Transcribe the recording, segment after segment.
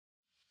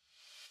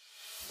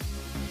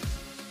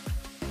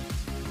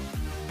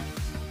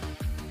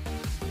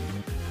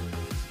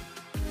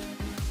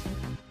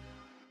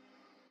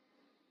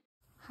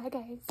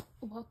guys,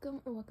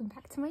 welcome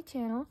back to my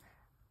channel.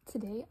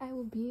 Today I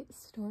will be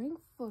storing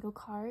photo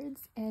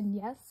cards, and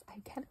yes, I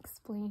can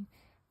explain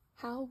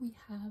how we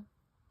have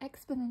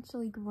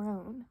exponentially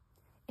grown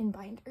in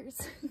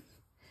binders.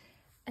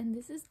 And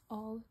this is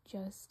all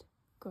just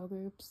girl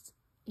groups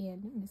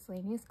and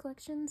miscellaneous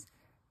collections.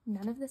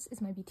 None of this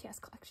is my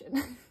BTS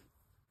collection.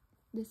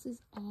 This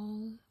is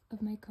all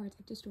of my cards I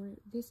have to store.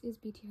 This is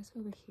BTS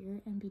over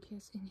here and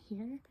BTS in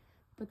here,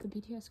 but the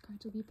BTS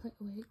cards will be put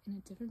away in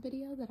a different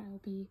video that I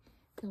will be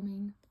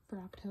filming for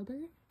October.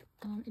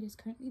 It is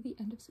currently the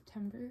end of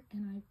September,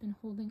 and I've been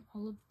holding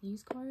all of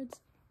these cards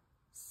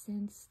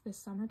since the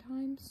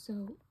summertime,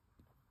 so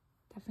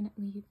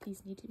definitely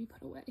these need to be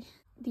put away.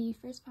 The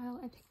first file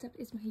I picked up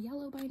is my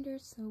yellow binder,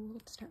 so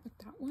we'll start with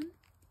that one.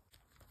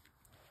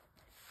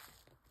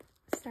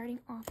 Starting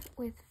off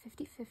with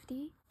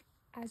 50/50.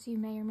 As you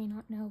may or may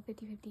not know,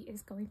 50/50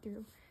 is going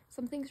through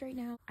some things right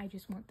now. I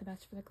just want the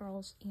best for the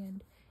girls,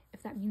 and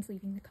if that means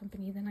leaving the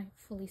company, then I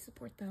fully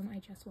support them. I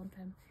just want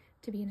them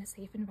to be in a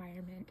safe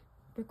environment,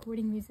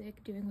 recording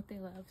music, doing what they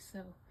love.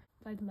 So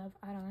I love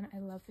Aran, I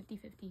love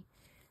 50/50,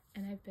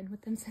 and I've been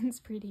with them since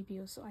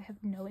pre-debut, so I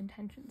have no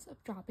intentions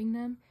of dropping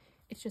them.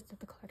 It's just that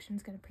the collection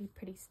is going to be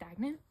pretty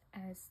stagnant,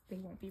 as they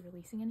won't be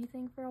releasing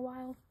anything for a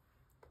while.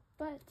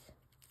 But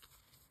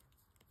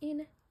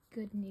in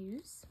good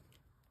news,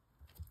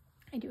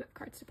 I do have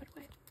cards to put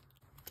away.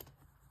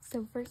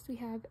 So first we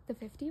have the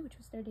 50, which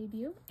was their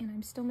debut, and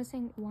I'm still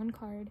missing one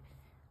card.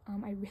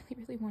 I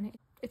really want it.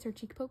 It's our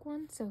cheek poke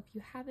one, so if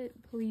you have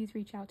it, please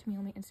reach out to me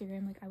on my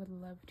Instagram. Like, I would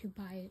love to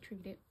buy it,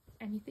 trade it,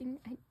 anything.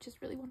 I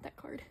just really want that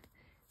card.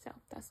 So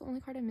that's the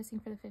only card I'm missing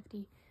for the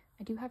 50.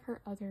 I do have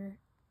her other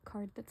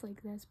card that's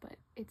like this, but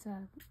it's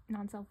a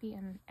non-selfie,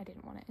 and I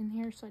didn't want it in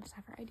here, so I just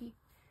have her ID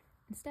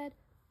instead,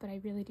 but I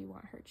really do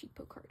want her cheek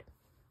poke card.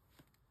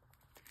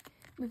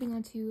 Moving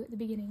on to the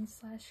beginning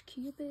 /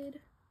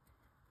 Cupid.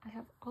 I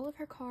have all of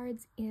her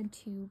cards and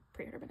 2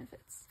 pre-order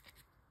benefits.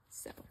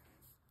 So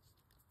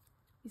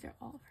these are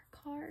all of her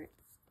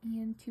cards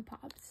and 2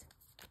 pops.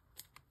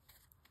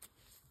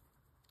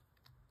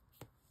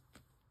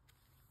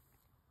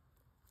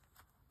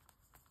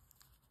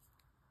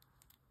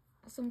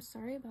 Also, I'm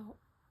sorry about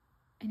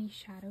any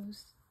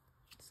shadows.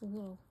 It's a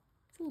little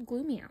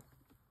gloomy out.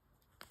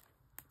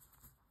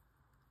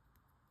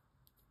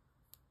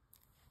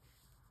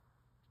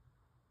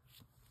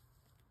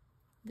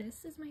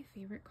 This is my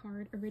favorite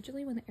card.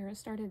 Originally, when the era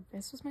started,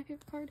 this was my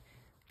favorite card,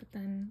 but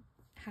then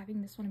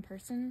having this one in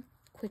person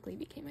quickly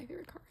became my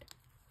favorite card.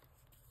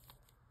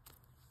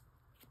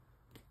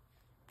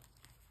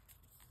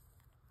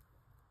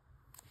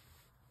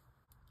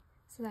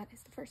 So that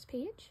is the first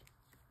page.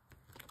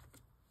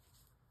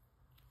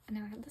 And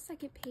now I have the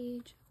second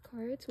page of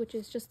cards, which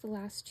is just the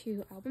last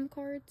 2 album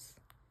cards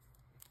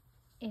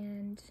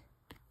and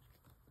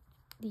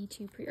the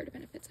 2 pre-order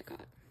benefits I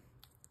got.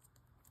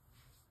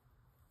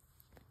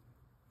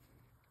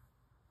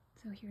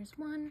 So here's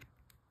one,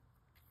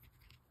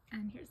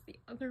 and here's the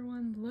other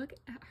one. Look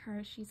at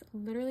her. She's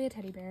literally a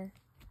teddy bear.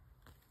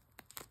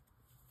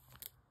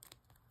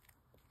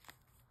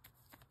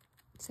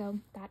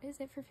 So that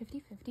is it for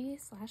 50/50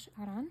 /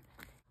 Aran.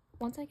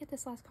 Once I get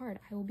this last card,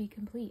 I will be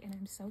complete, and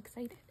I'm so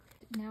excited.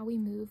 Now we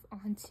move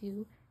on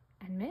to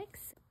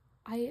NMIX.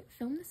 I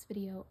filmed this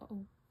video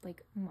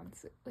like a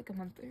month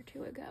or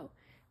 2 ago.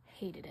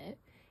 Hated it,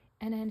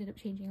 and I ended up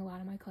changing a lot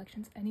of my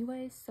collections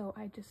anyway, so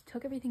I just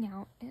took everything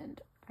out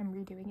and I'm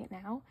redoing it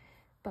now.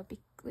 But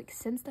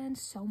since then,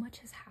 so much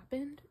has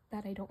happened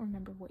that I don't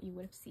remember what you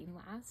would have seen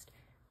last.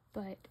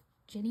 But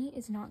Jini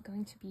is not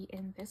going to be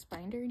in this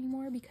binder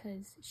anymore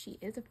because she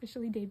is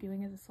officially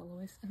debuting as a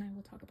soloist, and I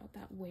will talk about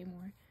that way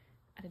more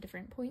at a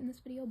different point in this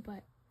video.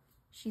 But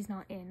she's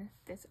not in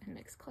this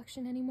NMIX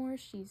collection anymore.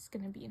 She's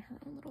gonna be in her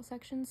own little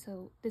section,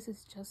 so this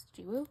is just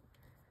Jiwoo.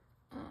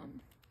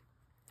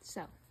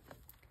 So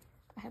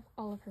I have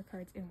all of her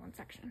cards in one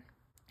section.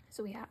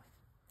 So we have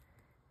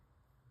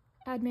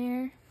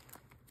Admire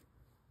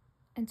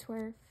and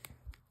Twerf,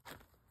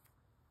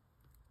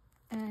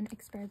 and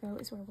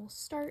Expergo is where we'll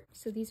start.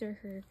 So these are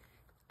her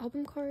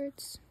album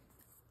cards.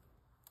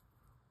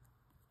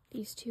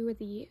 These 2 are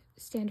the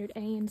standard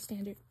A and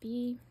standard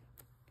B.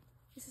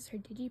 This is her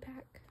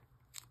digipack,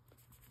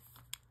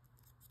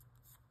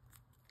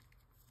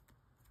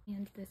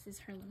 and this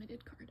is her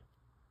limited card.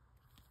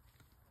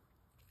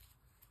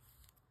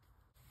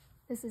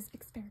 This is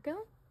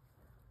Expergo.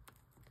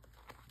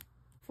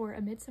 For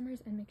A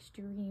Midsummer's NMIX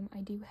Dream, I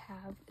do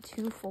have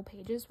 2 full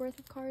pages worth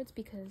of cards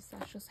because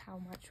that's just how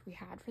much we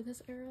had for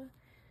this era.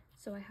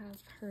 So I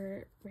have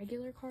her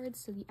regular cards,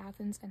 so the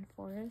Athens and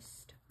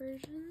Forest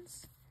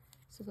versions.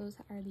 So those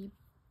are the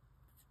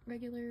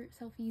regular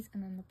selfies,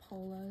 and then the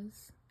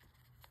polas.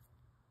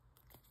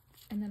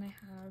 And then I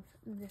have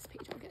this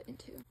page I'll get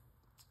into.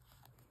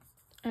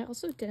 I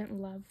also didn't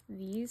love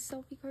these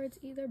selfie cards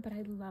either, but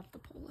I love the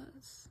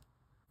polas.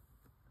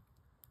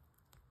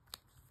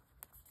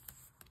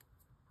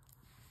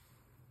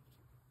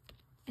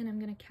 And I'm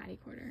gonna catty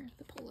corner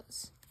the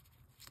polos.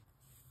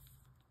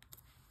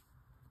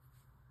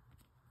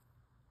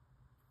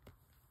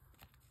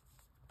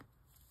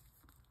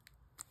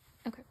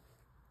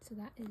 So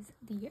that is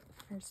the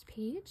first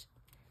page.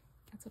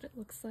 That's what it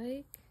looks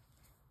like.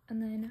 And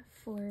then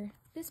for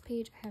this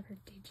page, I have her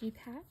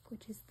digipack,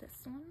 which is this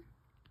one.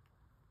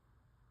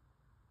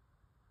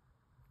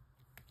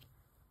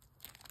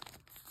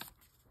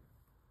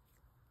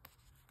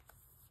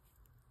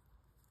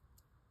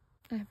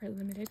 I have her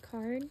limited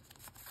card.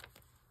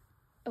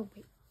 Oh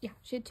wait, yeah,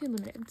 she had 2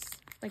 limiteds,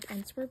 like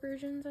Enswer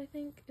versions, I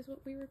think is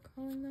what we were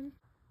calling them.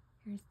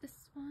 Here's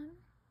this one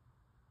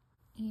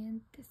and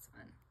this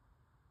one.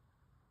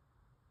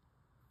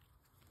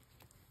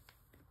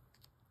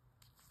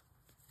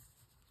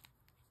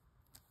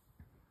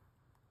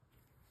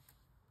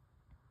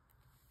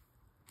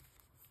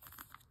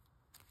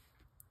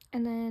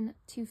 And then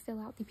to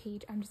fill out the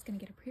page, I'm just gonna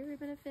get a pre-order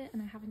benefit,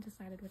 and I haven't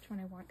decided which one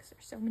I want because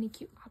there's so many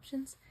cute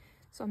options.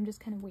 So I'm just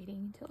kind of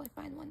waiting until I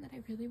find one that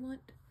I really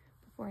want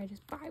before I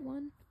just buy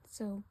one.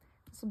 So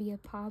this will be a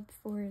pop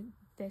for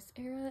this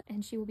era,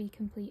 and she will be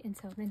complete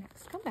until the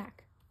next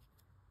comeback.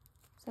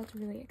 So that's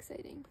really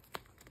exciting.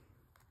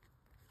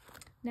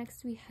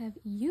 Next we have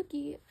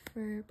Yuki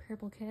for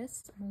Purple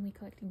Kiss. I'm only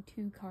collecting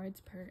 2 cards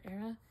per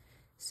era.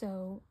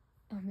 So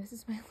this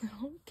is my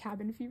little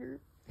cabin fever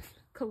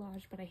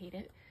collage, but I hate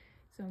it.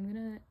 So I'm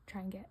gonna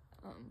try and get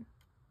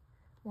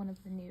one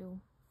of the new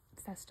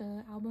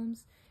Festa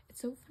albums. It's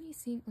so funny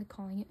seeing, like,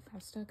 calling it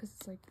Festa, because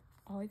it's like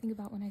all I think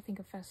about when I think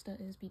of Festa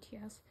is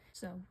BTS.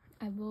 So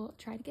I will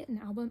try to get an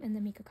album and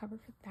then make a cover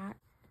for that.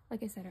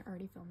 Like I said, I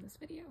already filmed this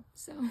video,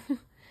 so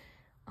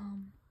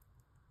I'm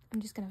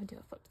just gonna do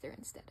a flip through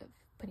instead of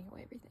putting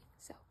away everything.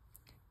 So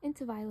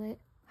Into Violet,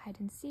 Hide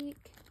and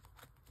Seek,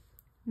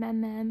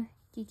 Mem,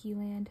 Geeky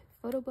Land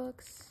photo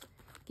books,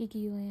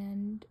 Geeky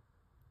Land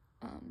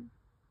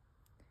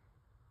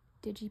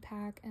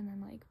digipack, and then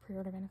like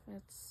pre-order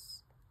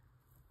benefits.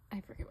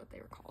 I forget what they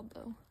were called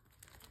though.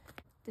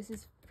 This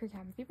is for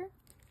Cabin Fever.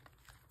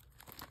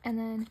 And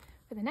then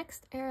for the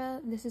next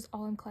era, this is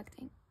all I'm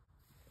collecting.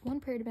 1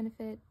 pre-order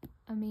benefit,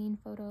 a main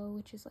photo,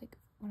 which is like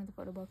one of the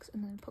photo books,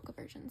 and then Poca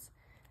versions.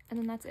 And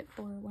then that's it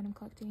for what I'm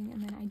collecting.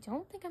 And then I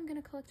don't think I'm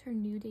gonna collect her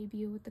new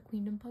debut with the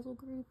Queendom puzzle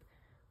group.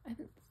 I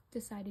haven't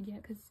decided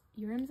yet because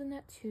Urim's in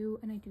that too,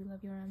 and I do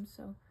love Urim,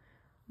 so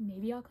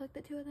maybe I'll collect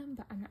the 2 of them,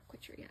 but I'm not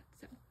quite sure yet.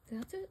 So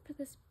that's it for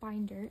this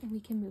binder, and we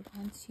can move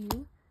on to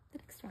the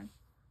next one.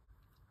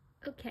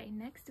 Okay,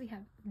 next we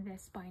have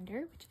this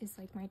binder, which is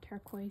like my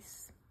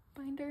turquoise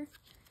binder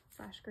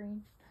 /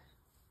 green.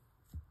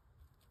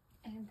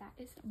 And that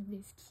is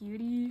this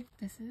cutie.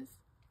 This is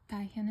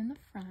Daehyun in the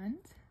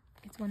front.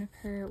 It's one of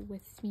her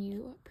With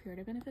Mew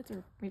pre-order benefits,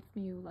 or With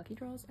Mew lucky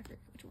draws, I forget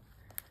which one.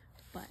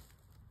 But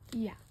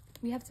yeah,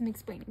 we have some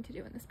explaining to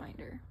do in this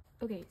binder.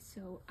 Okay,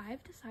 so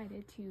I've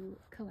decided to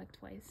collect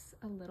Twice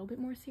a little bit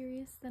more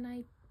serious than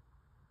I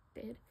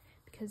did,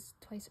 because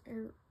Twice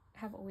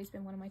have always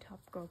been one of my top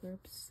girl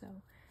groups,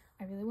 so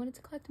I really wanted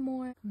to collect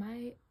more.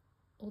 My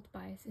old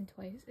bias in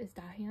Twice is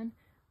Daehyun,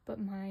 but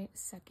my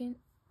second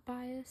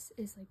bias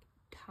is like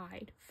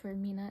tied for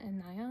Mina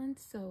and Nayeon,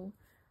 so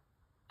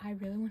I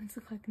really wanted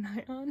to collect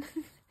Nayeon.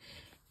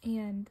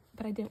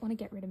 But I didn't want to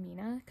get rid of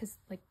Mina because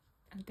like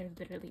they're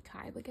literally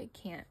tied, like I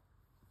can't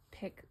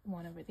pick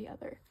one over the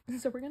other.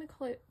 So we're gonna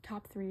call it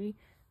top 3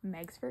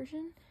 Meg's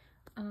version.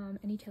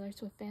 Any Taylor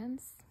Swift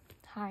fans,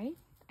 hi,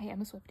 I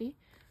am a Swiftie,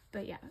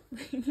 but yeah.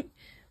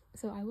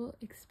 So I will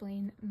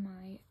explain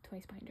my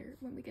Twice binder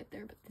when we get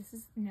there, but this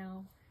is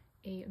now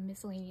a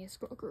miscellaneous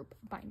girl group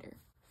binder.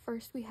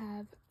 First we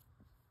have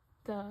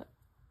the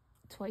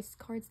Twice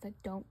cards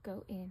that don't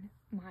go in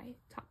my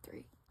top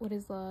 3. What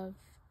Is Love,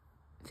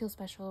 Feel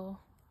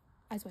Special,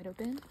 Eyes Wide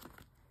Open,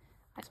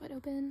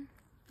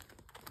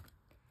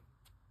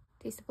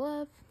 Taste of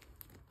Love,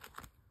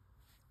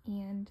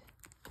 and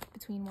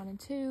Between 1 and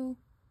 2,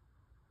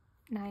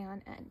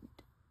 Nayeon and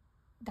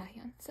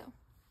Daehyun. So,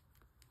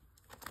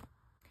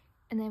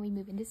 and then we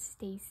move into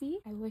Stacy.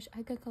 I wish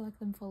I could collect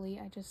them fully.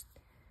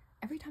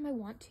 Every time I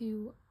want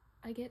to,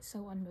 I get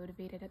so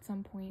unmotivated at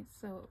some point,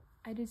 so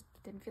I just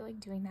didn't feel like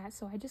doing that.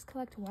 So I just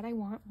collect what I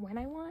want when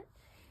I want.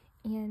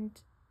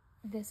 And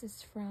this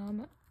is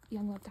from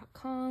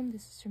younglove.com.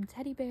 This is from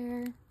Teddy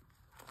Bear.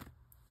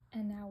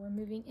 And now we're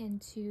moving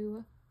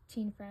into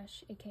Teen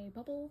Fresh, aka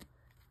Bubble,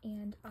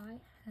 and I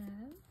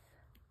have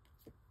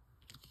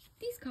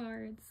these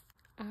cards.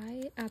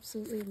 I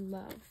absolutely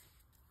love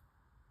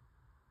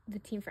the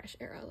Teen Fresh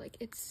era. Like,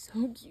 it's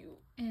so cute,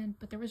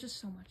 but there was just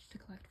so much to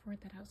collect for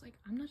it that I was like,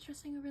 I'm not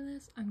stressing over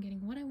this. I'm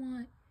getting what I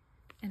want,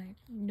 and I have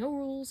no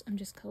rules. I'm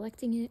just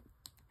collecting it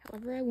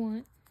however I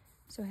want.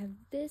 So I have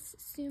this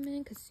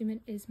Sumin, because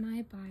Sumin is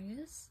my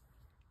bias,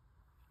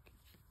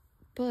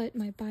 but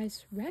my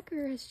bias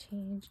wrecker has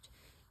changed.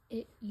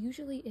 It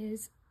usually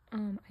is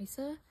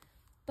Isa,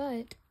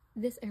 but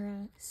this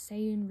era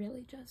Seyun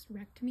really just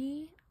wrecked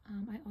me.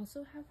 I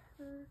also have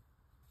her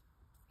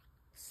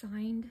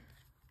signed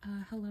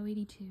Hello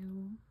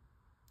 82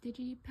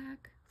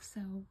 digipack,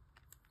 so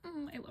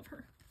I love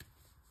her.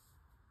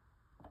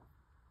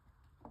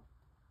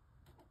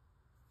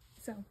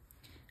 So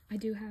I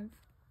do have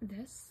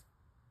these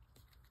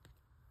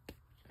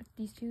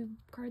 2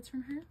 cards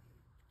from her.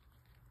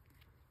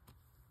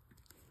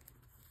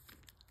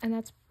 And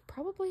that's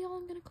probably all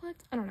I'm gonna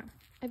collect. I don't know.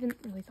 I haven't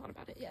really thought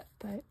about it yet,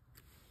 but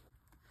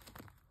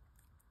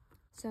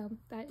so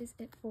that is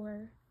it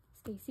for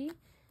Stacy.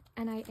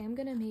 And I am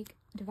gonna make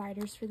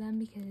dividers for them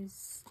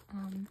because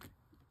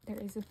there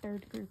is a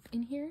third group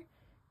in here,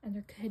 and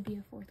there could be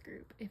a fourth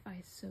group if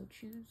I so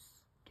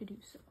choose to do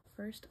so.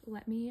 First,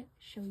 let me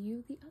show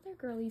you the other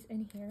girlies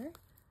in here,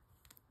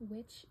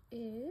 which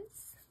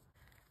is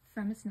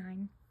From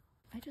 9.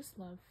 I just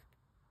love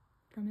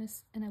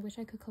Premise, and I wish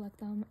I could collect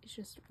them. It's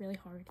just really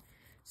hard.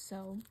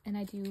 So, and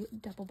I do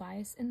double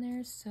bias in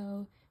there,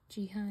 so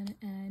Jihyun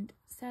and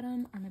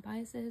Saddam are my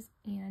biases,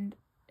 and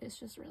it's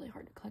just really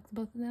hard to collect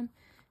both of them.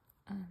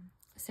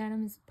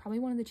 Saddam is probably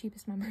one of the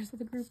cheapest members of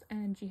the group,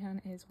 and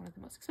Jihyun is one of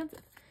the most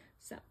expensive.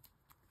 So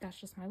that's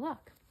just my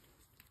luck.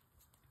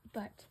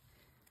 But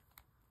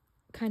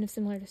kind of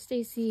similar to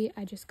Stacy,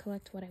 I just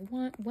collect what I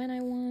want when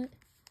I want,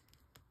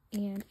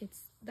 and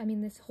it's, I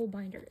mean, this whole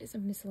binder is a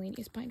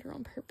miscellaneous binder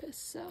on purpose.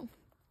 So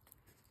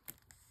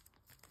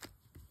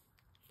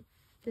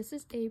this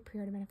is a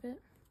pre-order benefit,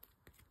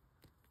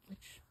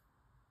 which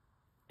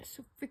is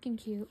so freaking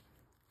cute.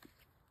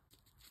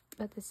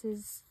 But this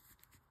is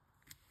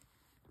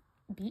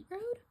Beat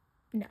Road?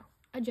 No,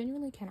 I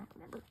genuinely cannot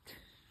remember.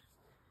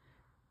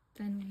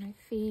 Then one of my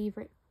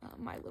favorite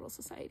My Little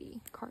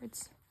Society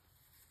cards.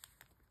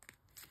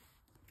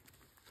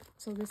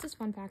 So this is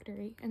Fun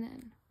Factory, and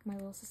then My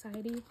Little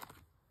Society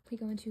we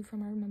go into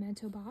from our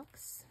memento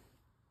box.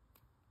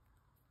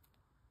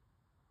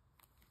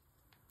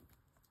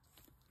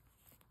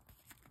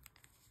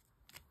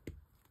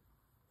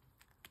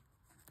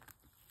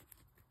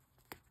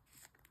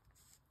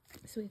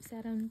 So we have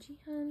Saddam,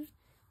 Jihyun,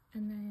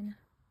 and then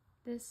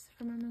this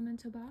from our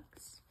memento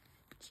box,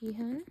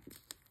 Jihyun.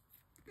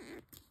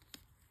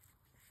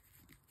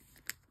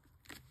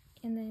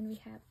 And then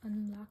we have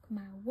Unlock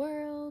My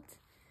World,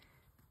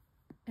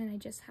 and I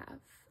just have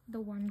the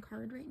one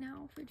card right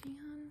now for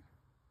Jihyun.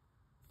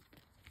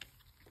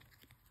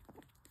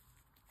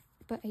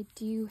 But I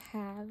do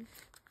have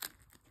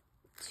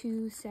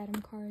 2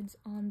 Saddam cards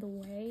on the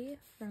way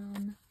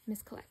from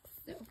Miss Collect.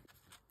 So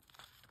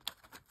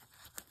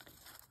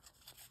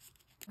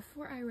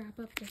before I wrap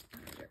up this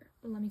binder,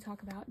 let me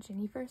talk about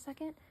Jini for a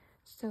second.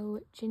 So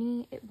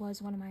Jini, it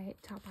was one of my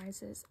top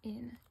biases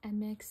in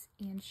NMIX,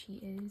 and she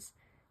is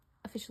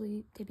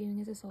officially debuting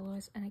as a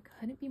soloist, and I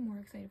couldn't be more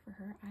excited for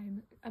her.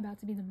 I'm about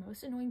to be the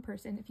most annoying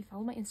person. If you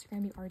follow my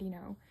Instagram, you already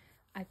know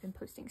I've been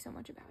posting so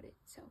much about it.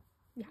 So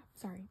yeah,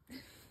 sorry.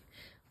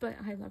 But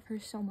I love her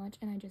so much,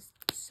 and I'm just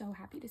so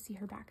happy to see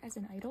her back as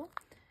an idol.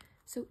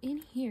 So in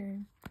here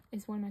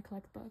is one of my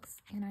collect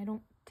books, and I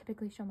don't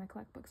typically show my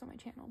collect books on my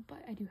channel, but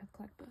I do have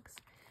collect books.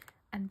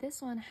 And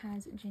this one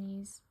has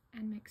Jini's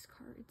NMIX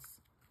cards,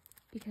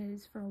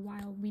 because for a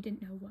while we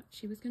didn't know what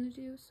she was going to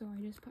do, so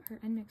I just put her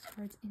NMIX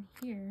cards in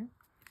here.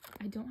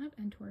 I don't have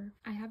Entor.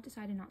 I have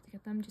decided not to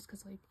get them just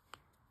because, like,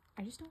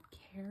 I just don't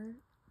care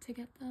to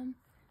get them.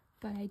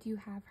 But I do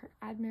have her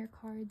Admire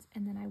cards,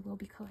 and then I will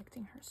be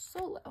collecting her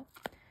solo.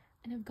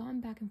 And I've gone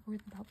back and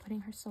forth about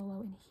putting her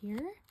solo in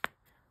here,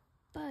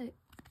 but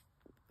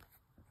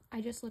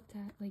I just looked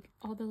at, like,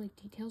 all the, like,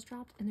 details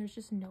dropped, and there's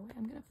just no way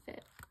I'm gonna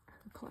fit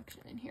her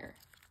collection in here.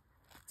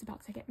 It's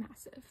about to get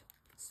massive.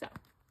 So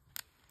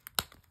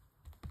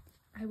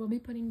I will be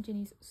putting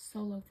Jini's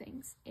solo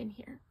things in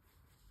here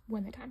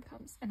when the time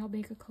comes, and I'll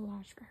make a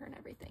collage for her and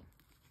everything.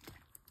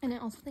 And I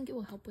also think it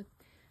will help with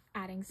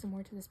adding some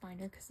more to this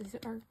binder, because these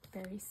are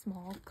very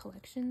small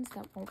collections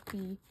that won't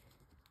be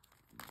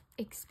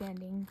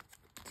expanding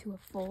to a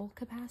full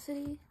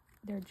capacity.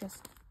 They're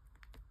just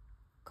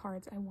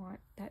cards I want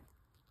that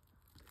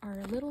are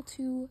a little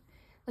too,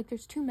 like,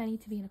 there's too many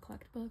to be in a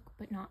collect book,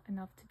 but not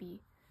enough to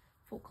be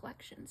full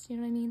collections, you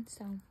know what I mean?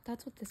 So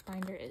that's what this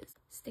binder is.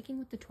 Sticking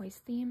with the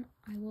Twice theme,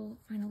 I will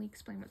finally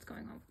explain what's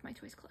going on with my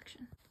Twice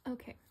collection.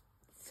 Okay,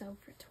 so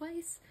for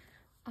Twice,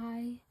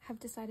 I have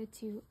decided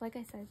to, like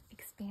I said,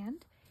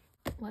 expand.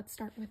 Let's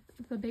start with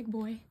the big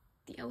boy,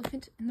 the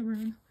elephant in the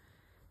room,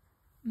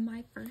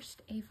 my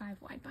first A5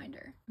 wide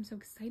binder. I'm so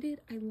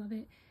excited. I love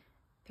it.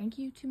 Thank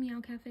you to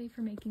Meow Cafe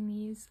for making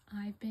these.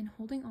 I've been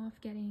holding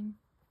off getting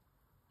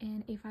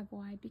an A5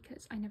 wide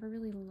because I never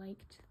really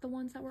liked the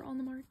ones that were on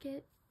the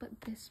market,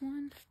 but this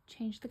one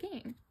changed the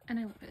game, and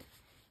I love it.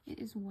 It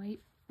is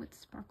white with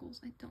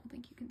sparkles. I don't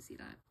think you can see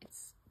that.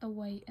 It's the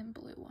white and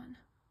blue one,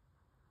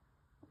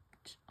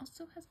 which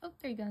also has, oh,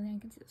 there you go, now you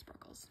can see the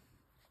sparkles.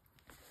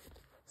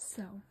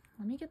 So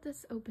let me get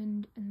this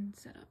opened and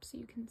set up so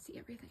you can see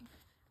everything.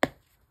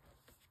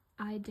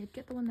 I did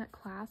get the one that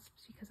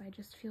clasps because I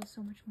just feel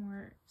so much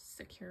more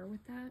secure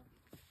with that.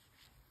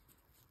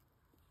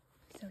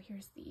 So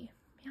here's the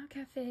Meow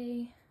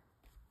Cafe,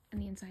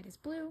 and the inside is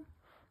blue.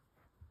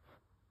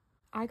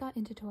 I got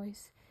into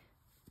toys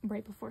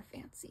right before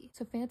Fancy.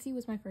 So Fancy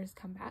was my first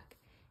comeback,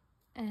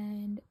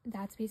 and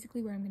that's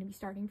basically where I'm going to be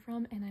starting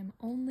from, and I'm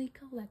only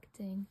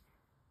collecting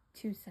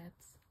 2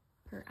 sets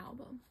per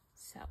album.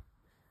 So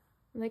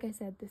like I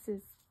said, this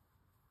is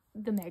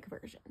the Meg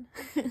version.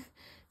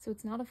 So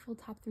it's not a full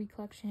top 3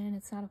 collection,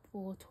 it's not a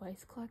full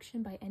Twice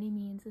collection by any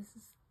means. This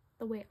is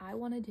the way I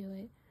want to do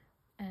it,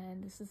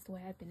 and this is the way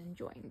I've been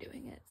enjoying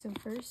doing it. So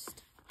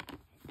first,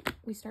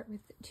 we start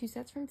with 2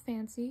 sets from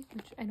Fancy,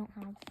 which I don't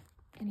have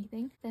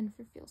anything. Then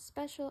for Feel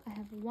Special, I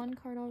have 1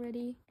 card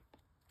already.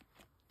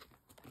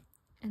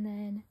 And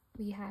then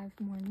we have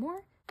More and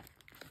More.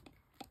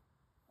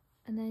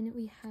 And then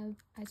we have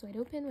Eyes Wide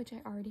Open, which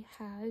I already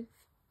have.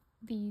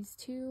 These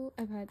 2,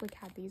 I've had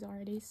these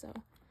already, so,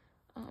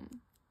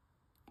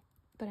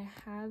 but I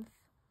have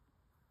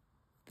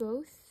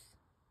both,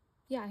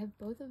 yeah, I have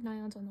both of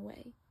Nyan's on the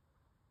way.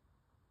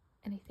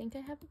 And I think I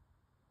have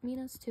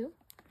Mina's too.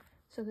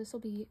 So this will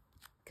be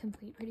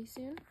complete pretty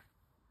soon.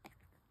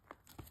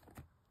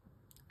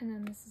 And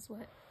then this is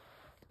what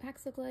the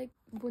packs look like.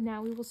 Well,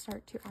 now we will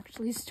start to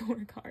actually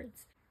store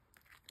cards.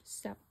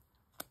 So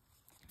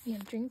we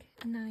have Drink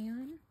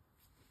Nyan.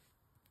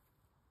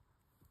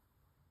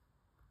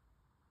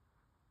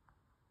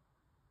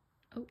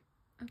 Oh,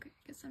 okay,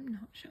 I guess I'm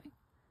not showing.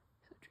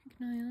 So Drink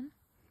Nyan.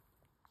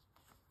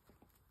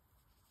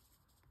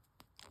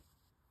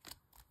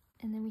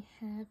 And then we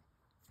have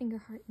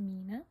Fingerheart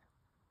Mina.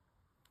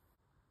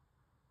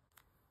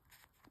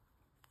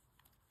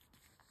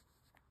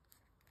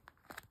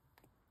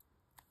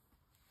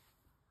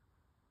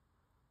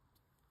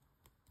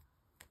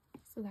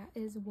 So that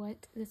is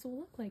what this will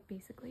look like,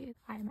 basically.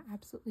 I'm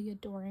absolutely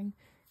adoring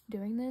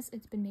doing this.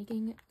 It's been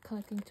making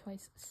collecting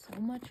twice so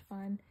much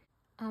fun.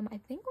 I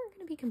think we're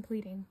going to be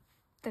completing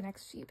the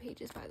next few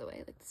pages, by the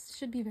way. Like, this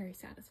should be very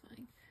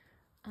satisfying.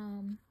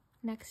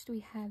 Next we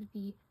have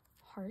the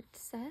heart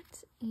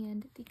set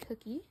and the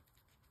cookie.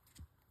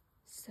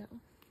 So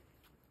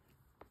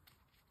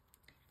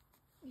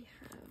we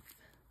have,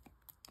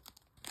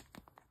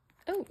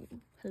 oh,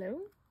 hello,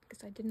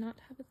 because I did not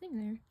have a thing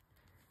there.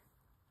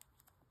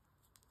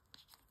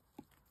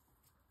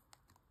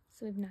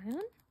 So we have Nyan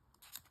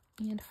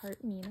and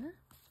Heart Mina.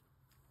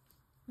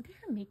 Look at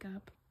her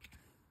makeup.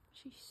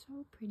 She's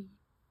so pretty.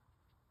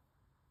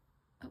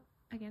 Oh,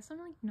 I guess I'm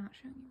like not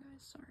showing you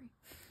guys, sorry.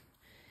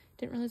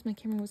 Didn't realize my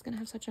camera was gonna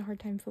have such a hard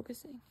time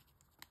focusing.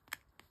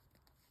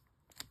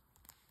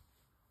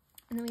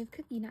 And then we have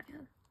Cookie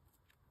Nyan.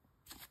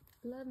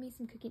 Love me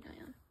some Cookie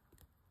Nyan.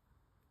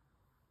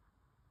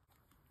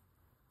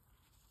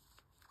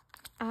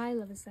 I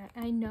love this set.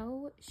 I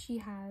know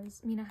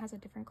Mina has a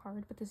different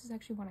card, but this is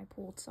actually one I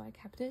pulled, so I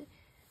kept it.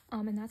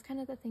 And that's kind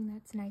of the thing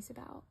that's nice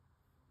about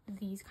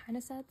these kind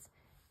of sets,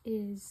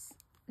 is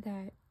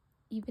that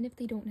even if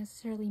they don't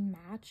necessarily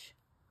match,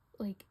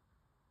 like,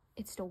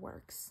 it still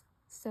works.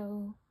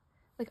 So,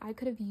 like, I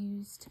could have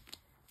used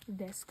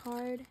this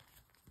card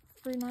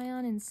for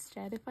Nyan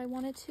instead if I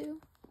wanted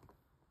to,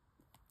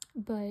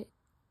 but,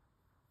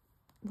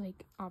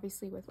 like,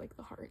 obviously with, like,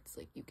 the hearts,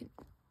 like, you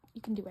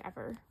can do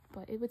whatever,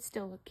 but it would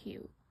still look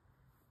cute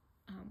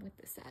with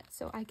the set.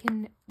 So I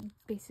can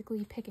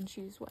basically pick and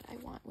choose what I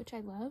want, which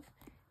I love.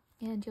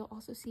 And you'll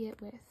also see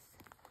it with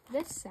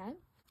this set.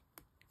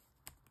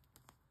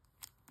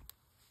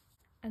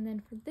 And then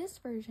for this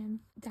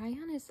version,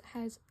 Diane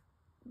has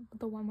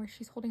the one where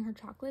she's holding her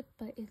chocolate,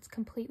 but it's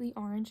completely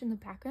orange in the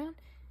background.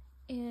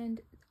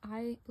 And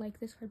I like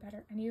this card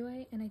better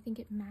anyway, and I think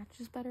it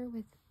matches better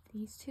with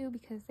these two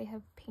because they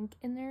have pink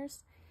in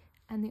theirs,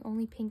 and the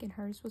only pink in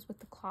hers was with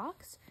the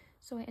clocks.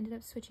 So I ended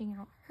up switching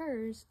out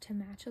hers to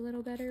match a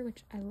little better,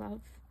 which I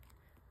love.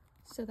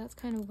 So that's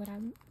kind of what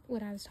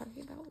I was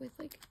talking about with,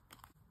 like,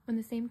 when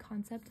the same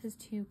concept has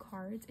 2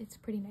 cards, it's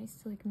pretty nice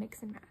to, like,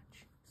 mix and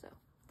match. So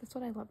that's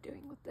what I love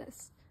doing with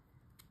this.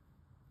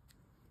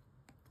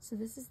 So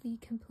this is the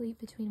complete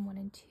between 1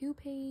 and 2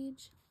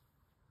 page.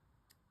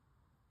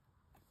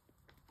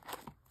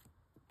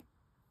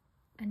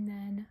 And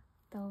then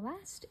the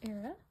last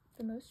era,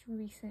 the most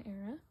recent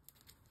era,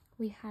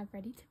 we have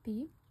Ready to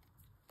Be.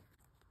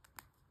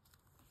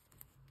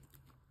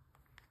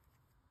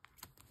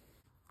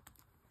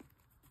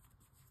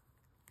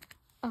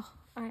 Oh,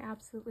 I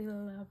absolutely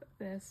love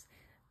this.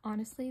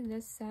 Honestly,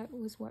 this set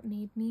was what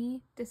made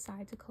me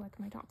decide to collect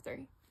my top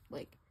 3.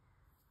 Like,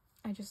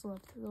 I just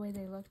loved the way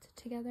they looked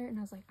together, and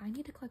I was like, I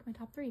need to collect my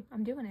top 3.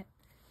 I'm doing it.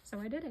 So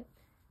I did it.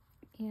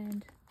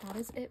 And that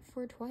is it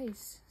for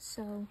twice.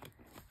 So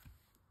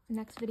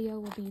next video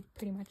will be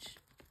pretty much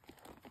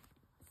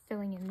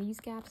filling in these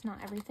gaps,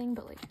 not everything,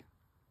 but, like,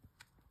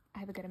 I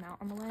have a good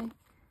amount on the way.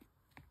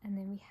 And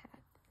then we have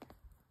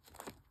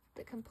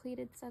the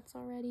completed sets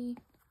already.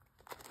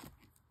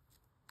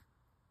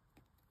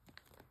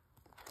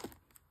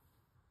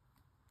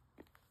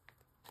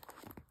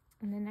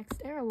 And the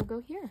next era will go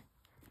here.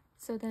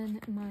 So then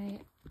my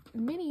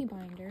mini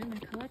binder, my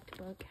collect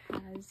book,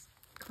 has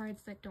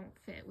cards that don't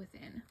fit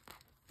within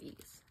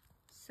these.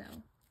 So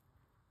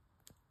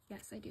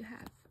yes, I do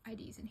have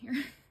IDs in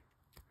here.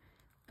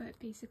 But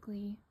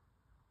basically,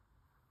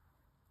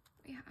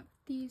 we have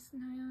these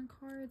Nyan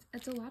cards.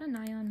 It's a lot of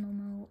Nyan,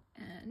 Momo,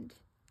 and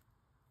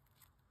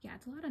yeah,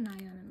 it's a lot of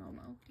Nyan and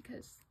Momo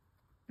because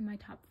my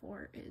top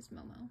 4 is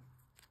Momo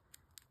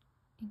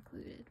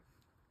included.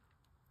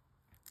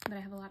 But I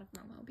have a lot of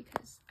Momo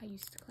because I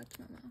used to collect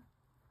Momo.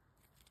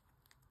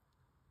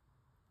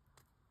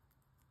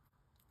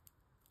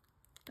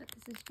 but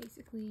this is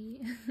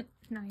basically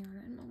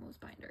Nayana and Momo's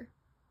binder.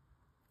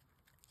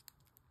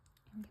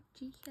 And we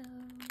have Jihyo.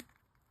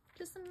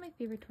 Just some of my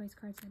favorite Toys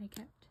cards that I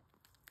kept.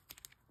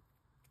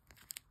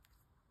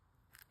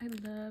 I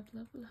love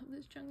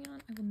this Jungyeon.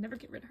 I will never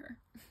get rid of her.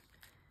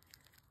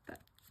 But,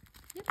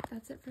 yep,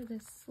 that's it for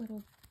this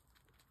little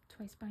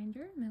Twice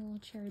binder. My little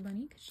cherry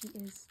bunny, because she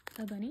is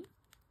a bunny.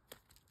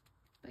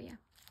 But yeah.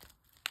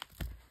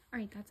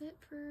 Alright, that's it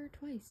for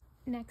Twice.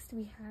 Next,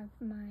 we have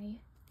my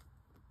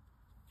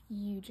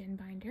Yujin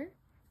binder.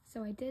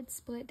 So I did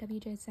split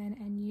WJSN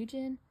and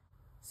Yujin.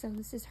 So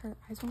this is her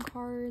IZ*ONE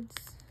cards.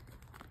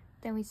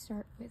 Then we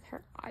start with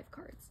her IVE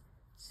cards.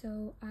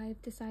 So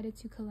I've decided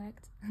to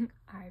collect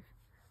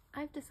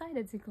I've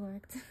decided to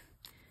collect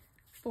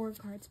 4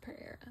 cards per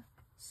era.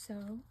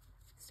 So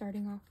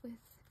starting off with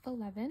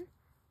 11,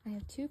 I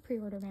have 2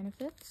 pre-order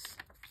benefits.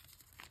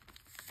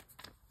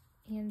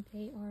 And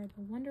they are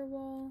the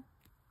Wonderwall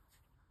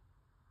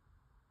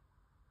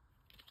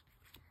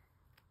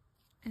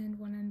and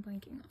one I'm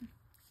blanking on.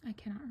 I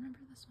cannot remember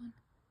this one,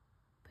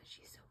 but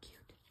she's so cute.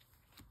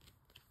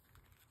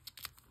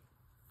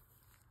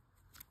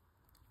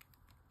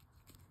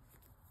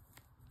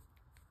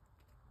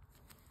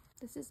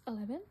 This is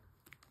 11.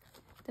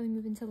 Then we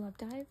move into Love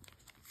Dive.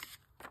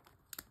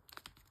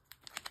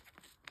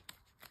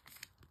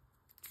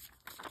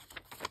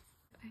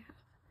 I have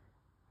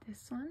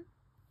this one.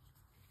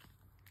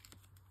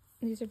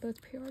 These are both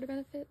pre-order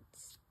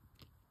benefits.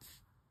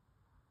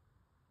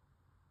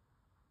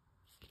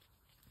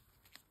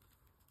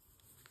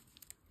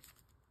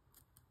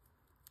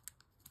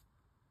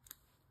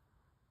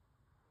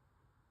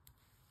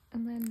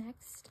 And then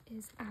next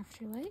is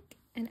Afterlight.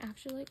 And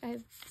Afterlight, I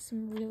have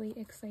some really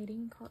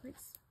exciting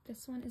cards.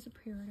 This one is a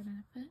pre-order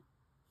benefit.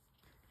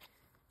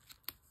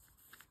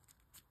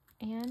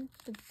 And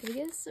the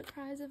biggest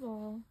surprise of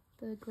all,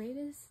 the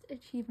greatest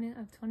achievement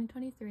of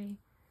 2023,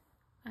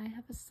 I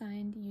have a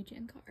signed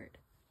Yujin card.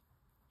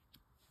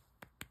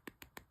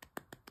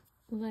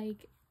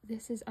 Like,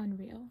 this is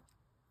unreal.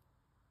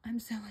 I'm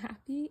so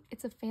happy.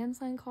 It's a fan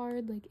sign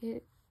card. Like,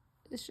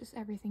 it's just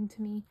everything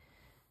to me.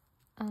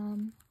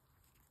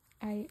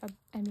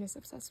 I'm just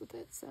obsessed with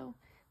it. So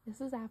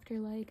this is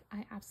Afterlight.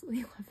 I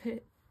absolutely love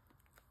it.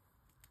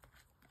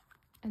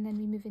 And then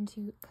we move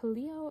into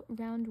Cleo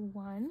round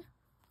 1.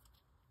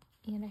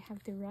 And I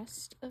have the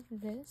rest of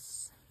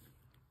this.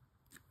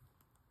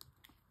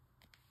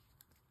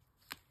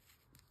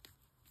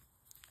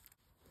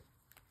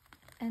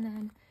 And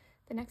then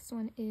the next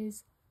one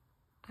is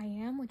I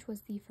Am, which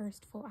was the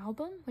first full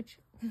album, which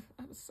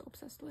I was so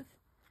obsessed with.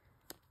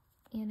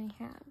 And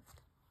I have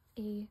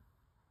a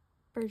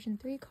version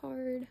 3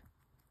 card,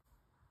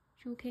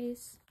 jewel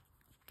case,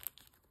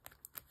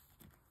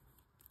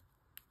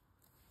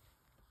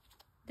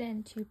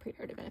 then 2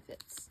 pre-order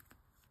benefits.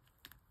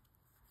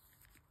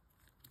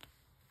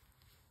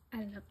 I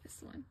love this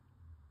one.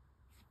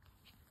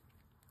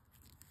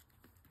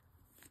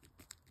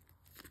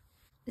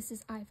 This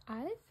is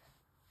IVE.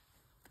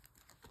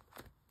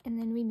 And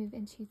then we move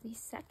into the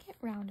second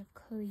round of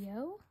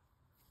Cleo.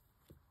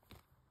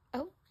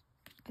 Oh,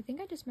 I think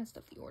I just messed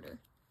up the order.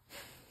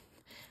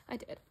 I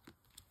did.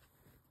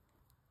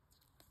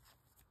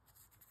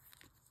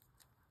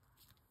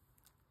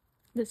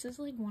 This is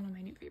like one of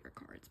my new favorite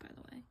cards, by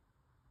the way.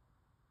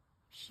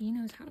 She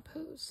knows how to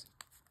pose.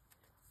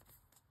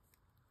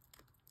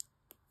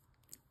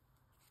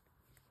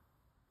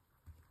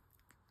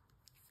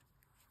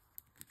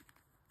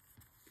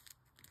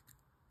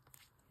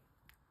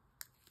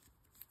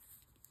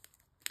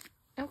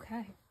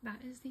 Okay, that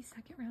is the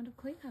second round of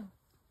Cleo.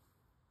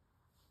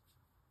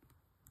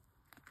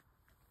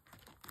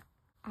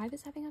 IVE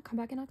is having a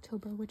comeback in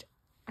October, which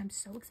I'm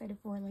so excited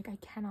for. Like, I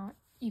cannot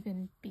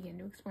even begin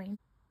to explain.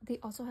 They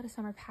also had a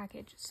summer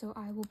package, so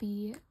I will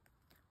be...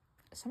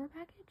 A summer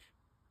package?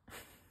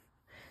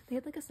 They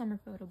had like a summer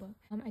photo book.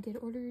 I did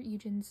order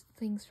Yujin's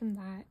things from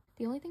that.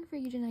 The only thing for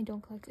Yujin I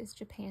don't collect is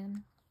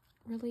Japan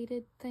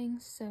related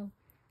things, so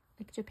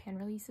like Japan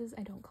releases,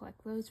 I don't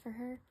collect those for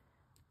her.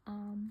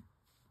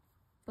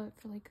 But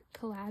for like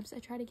collabs, I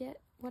try to get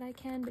what I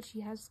can, but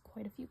she has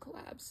quite a few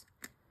collabs.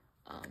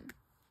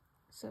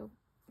 So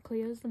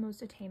Cleo's the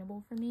most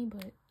attainable for me,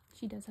 but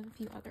she does have a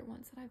few other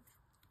ones that I've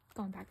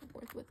gone back and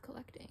forth with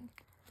collecting.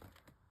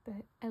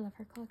 But I love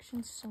her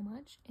collection so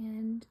much,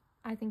 and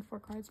I think 4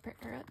 cards per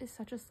era is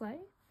such a slay,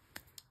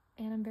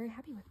 and I'm very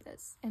happy with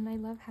this. And I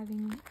love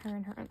having her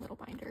in her own little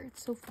binder.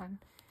 It's so fun,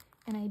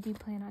 and I do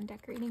plan on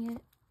decorating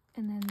it.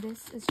 And then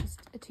this is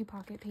just a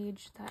 2-pocket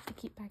page that I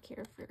keep back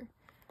here for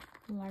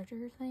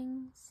larger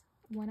things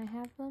when I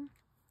have them.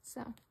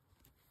 So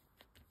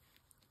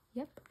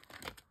yep,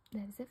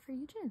 that is it for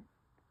Yujin.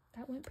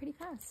 That went pretty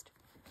fast.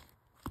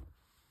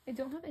 I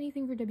don't have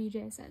anything for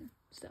WJSN,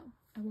 so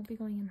I won't be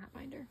going in that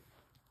binder.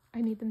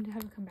 I need them to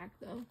have a comeback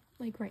though,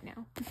 like right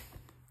now.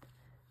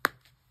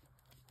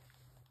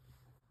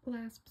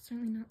 Last but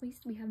certainly not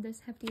least, we have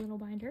this hefty little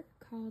binder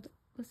called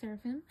the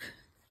Sserafim.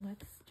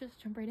 Let's just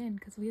jump right in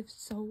because we have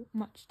so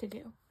much to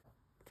do.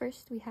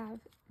 First, we have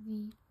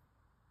the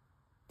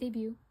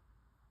debut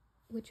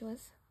which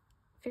was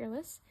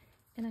Fearless,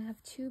 and I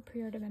have 2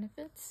 pre-order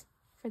benefits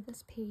for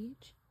this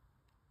page.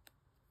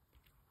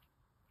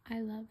 I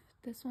love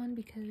this one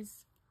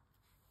because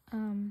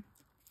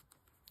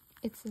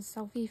it's a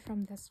selfie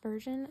from this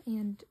version,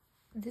 and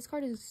this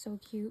card is so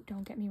cute,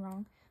 don't get me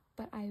wrong,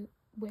 but I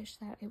wish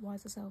that it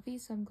was a selfie,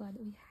 so I'm glad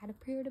that we had a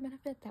pre-order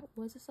benefit that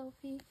was a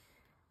selfie.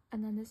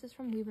 And then this is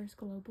from Weavers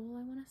Global,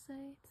 I want to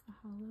say. It's the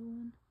hollow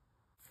one.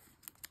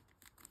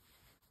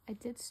 I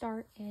did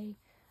start a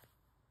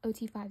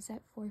OT5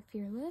 set for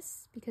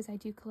Fearless because I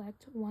do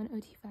collect 1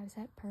 OT5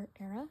 set per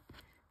era.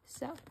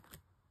 So,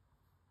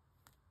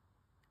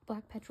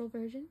 Black Petrol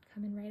version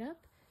coming right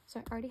up.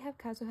 So I already have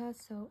Kazuha,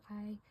 so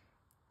I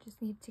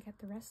just need to get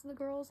the rest of the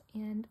girls,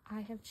 and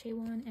I have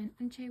Chaewon and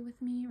Eunchae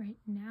with me right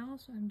now,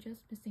 so I'm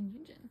just missing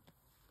Yunjin.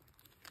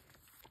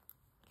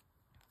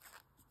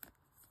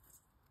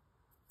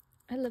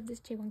 I love this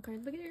Chaewon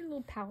card. Look at her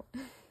little pout.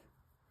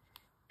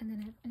 And then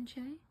I have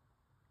Eunchae.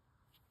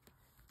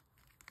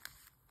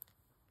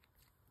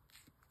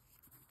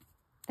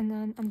 And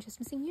then I'm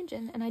just missing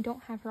Yunjin, and I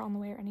don't have her on the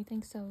way or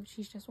anything, so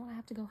she's just one I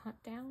have to go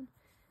hunt down,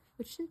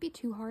 which shouldn't be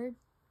too hard.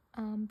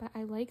 But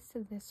I liked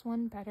this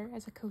one better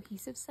as a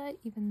cohesive set,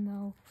 even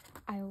though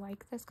I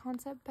like this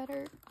concept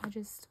better. I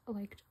just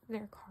liked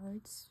their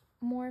cards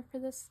more for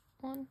this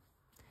one.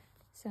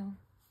 So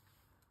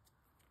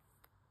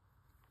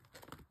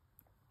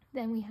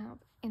then we have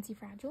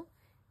Anti-Fragile,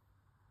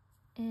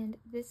 and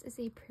this is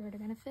a pre-order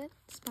benefit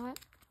spot,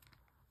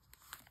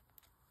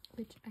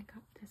 which I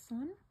got this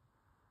one.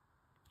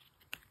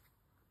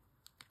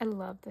 I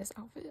love this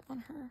outfit on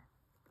her.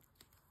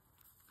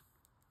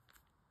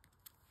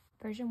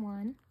 Version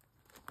 1,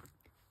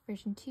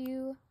 version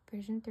 2,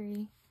 version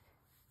 3.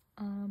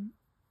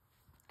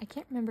 I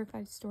can't remember if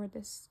I've stored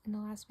this in the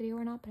last video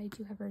or not, but I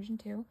do have version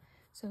 2.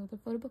 So the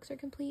photo books are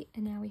complete,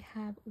 and now we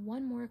have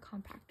one more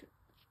compact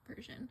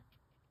version.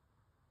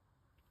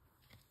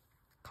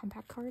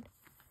 Compact card.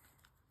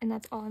 And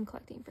that's all I'm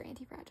collecting for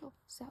Anti-Fragile.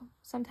 So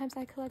sometimes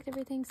I collect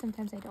everything,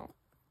 sometimes I don't.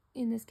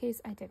 In this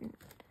case, I didn't.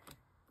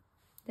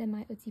 Then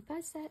my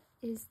OT5 set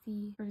is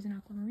the Frozen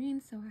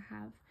Aquamarine, so I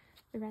have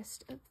the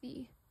rest of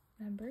the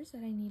members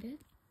that I needed.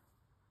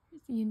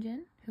 Here's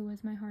Yunjin, who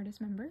was my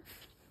hardest member.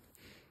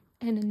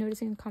 And in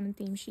noticing a common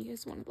theme, she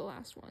is one of the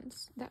last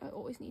ones that I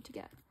always need to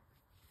get.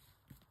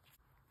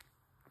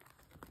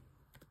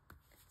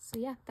 So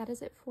yeah, that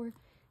is it for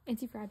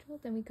Anti-Fragile.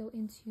 Then we go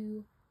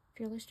into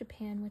Fearless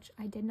Japan, which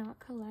I did not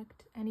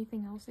collect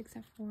anything else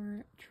except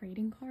for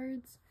trading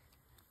cards,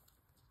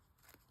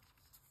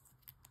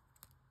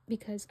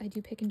 because I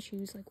do pick and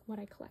choose like what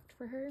I collect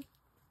for her.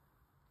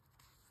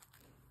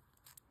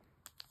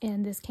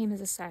 And this came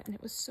as a set, and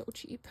it was so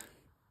cheap.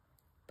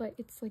 But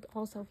it's like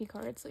all selfie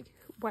cards. Like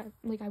what?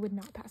 Like I would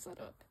not pass that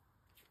up.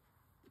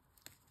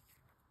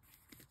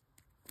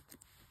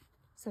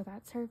 So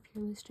that's her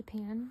Fearless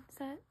Japan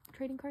set,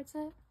 trading card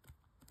set.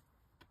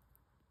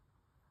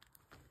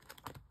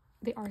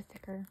 They are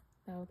thicker,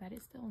 though. That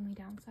is the only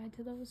downside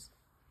to those.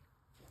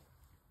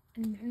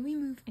 And then we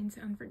move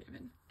into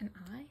Unforgiven. And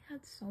I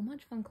had so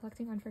much fun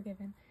collecting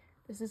Unforgiven.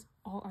 This is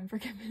all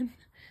Unforgiven.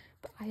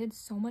 But I had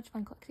so much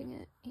fun collecting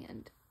it,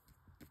 and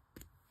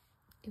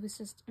it was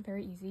just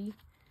very easy.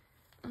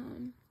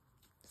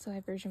 So I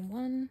have version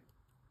 1,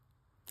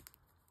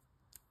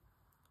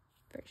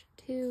 version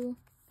 2,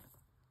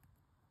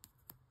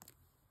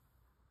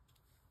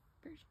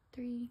 version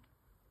 3.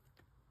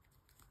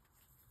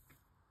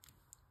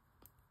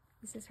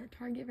 This is her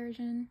Target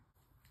version.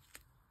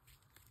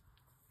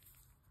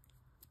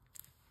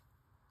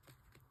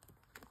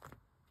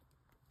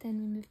 Then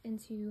we move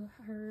into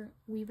her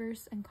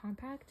Weavers and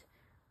Compact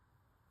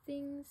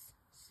things.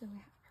 So I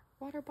have her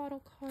water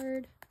bottle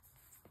card,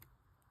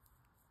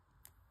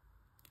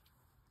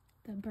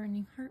 the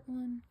Burning Heart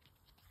one,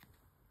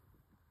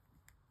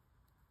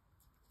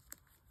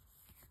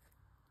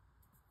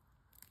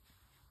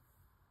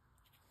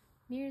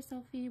 mirror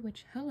selfie,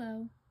 which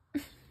hello,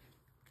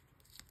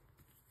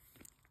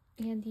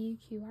 and the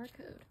QR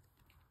code.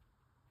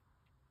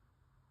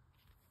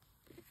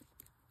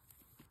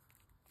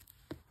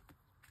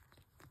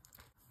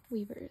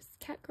 Weavers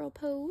Catgirl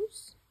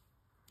pose.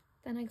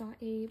 Then I got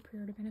a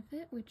pre-order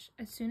benefit, which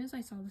as soon as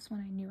I saw this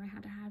one, I knew I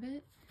had to have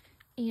it.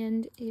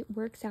 And it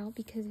works out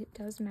because it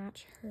does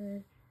match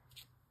her,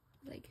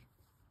 like,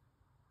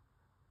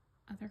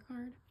 other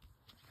card.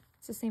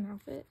 It's the same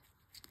outfit.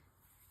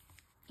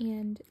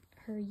 And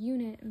her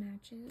unit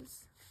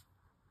matches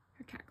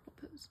her Catgirl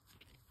pose.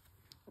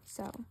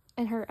 So,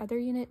 and her other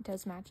unit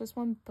does match this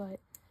one, but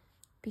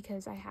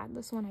because I had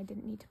this one, I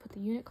didn't need to put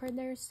the unit card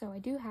there. So I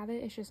do have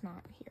it, it's just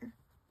not here.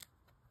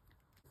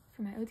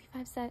 For my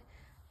OT5 set,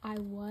 I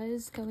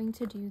was going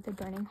to do the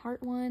Burning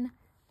Heart one,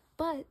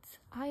 but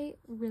I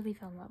really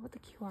fell in love with the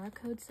QR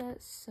code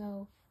set,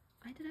 so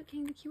I ended up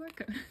getting the QR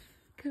code.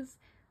 Because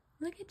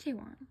look at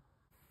Chaewon.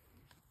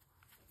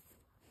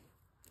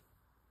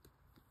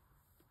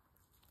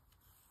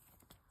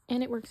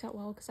 And it works out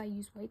well because I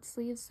use white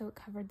sleeves, so it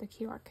covered the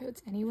QR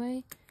codes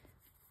anyway.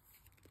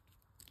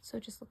 So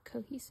it just looked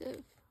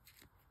cohesive.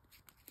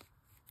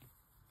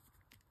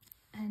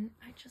 and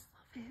I just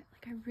love it.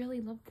 Like, I really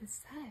love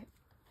this set.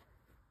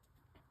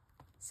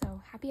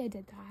 So happy I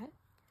did that.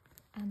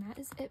 And that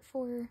is it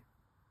for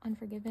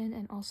Unforgiven,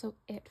 and also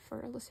it for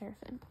Le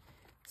Sserafim.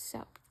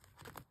 So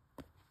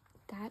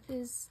that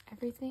is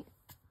everything.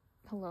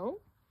 Hello?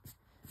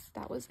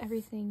 That was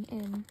everything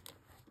in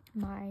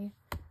my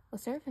Le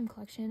Sserafim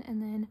collection, and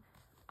then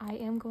I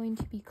am going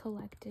to be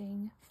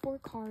collecting 4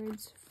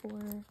 cards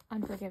for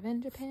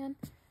Unforgiven Japan,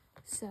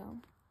 so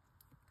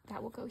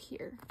that will go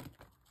here.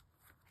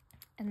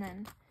 And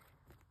then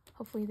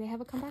hopefully they have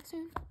a comeback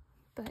soon,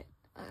 but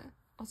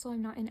also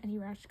I'm not in any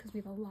rush because we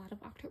have a lot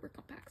of October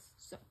comebacks.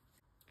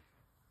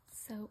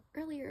 So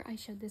earlier I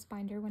showed this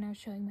binder when I was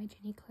showing my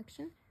jini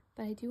collection,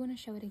 but I do want to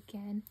show it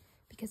again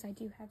because I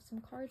do have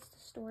some cards to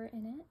store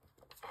in it,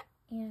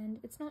 and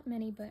it's not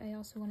many, but I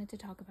also wanted to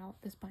talk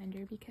about this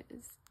binder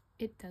because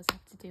it does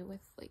have to do with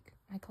like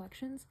my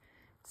collections.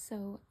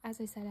 So as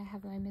I said, I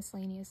have my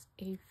miscellaneous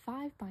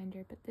A5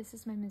 binder, but this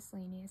is my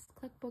miscellaneous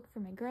clickbook for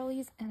my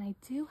girlies, and I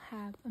do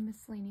have a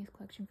miscellaneous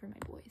collection for my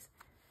boys.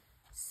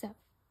 So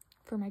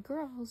for my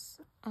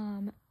girls,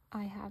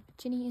 I have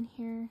Jini in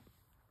here,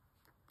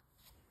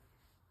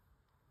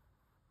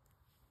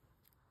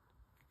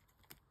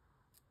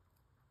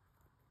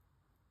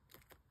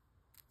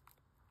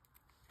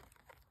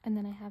 and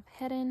then I have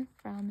Hidden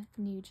from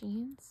New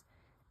Jeans,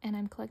 and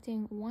I'm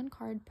collecting 1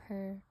 card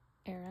per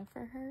era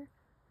for her.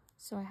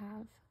 So I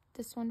have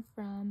this one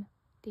from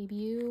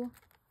Debut,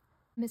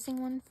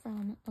 missing one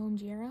from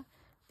OMG era,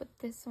 but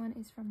this one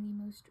is from the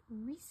most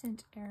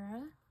recent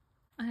era.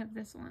 I have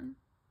this one.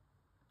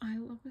 I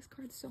love this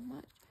card so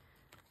much.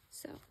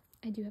 So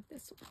I do have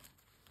this one.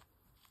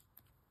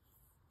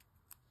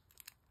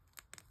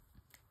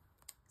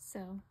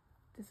 So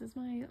this is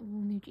my little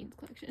New Jeans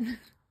collection.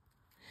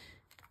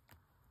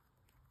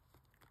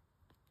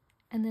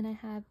 And then I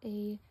have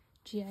a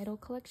G-Idol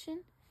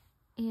collection,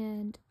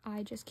 and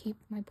I just keep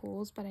my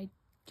pulls, but I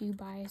do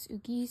bias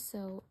Uki,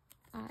 so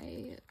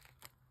I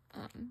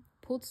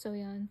pulled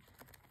Soyeon,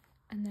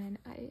 and then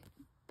I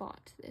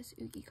bought this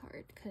Uki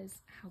card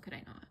because how could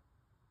I not?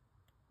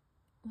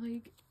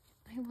 Like,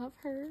 I love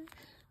her.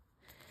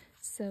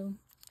 So,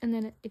 and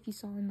then if you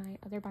saw in my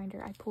other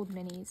binder, I pulled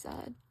Minnie's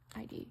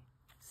ID,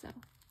 so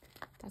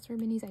that's where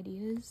Minnie's ID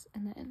is.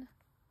 And then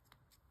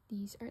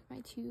these are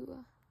my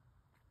 2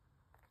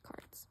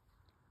 cards.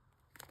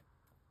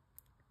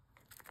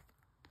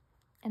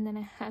 And then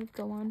I have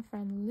Go On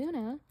from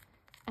Luna,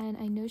 and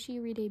I know she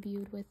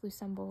re-debuted with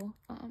Lusemble.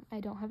 I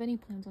don't have any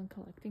plans on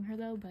collecting her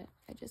though, but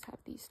I just have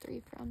these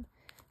 3 from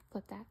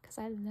Flip That because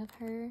I love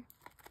her.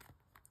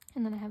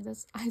 And then I have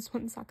this Eyes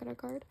One Sakura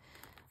card.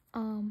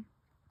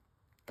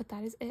 But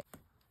that is it.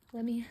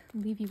 Let me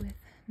leave you with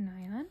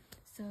Nyan.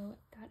 So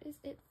that is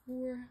it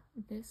for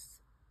this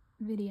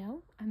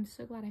video. I'm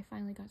so glad I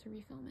finally got to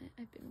refilm it.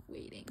 I've been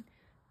waiting.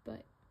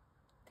 But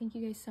thank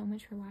you guys so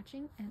much for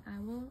watching, and I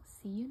will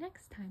see you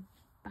next time.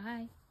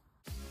 Bye.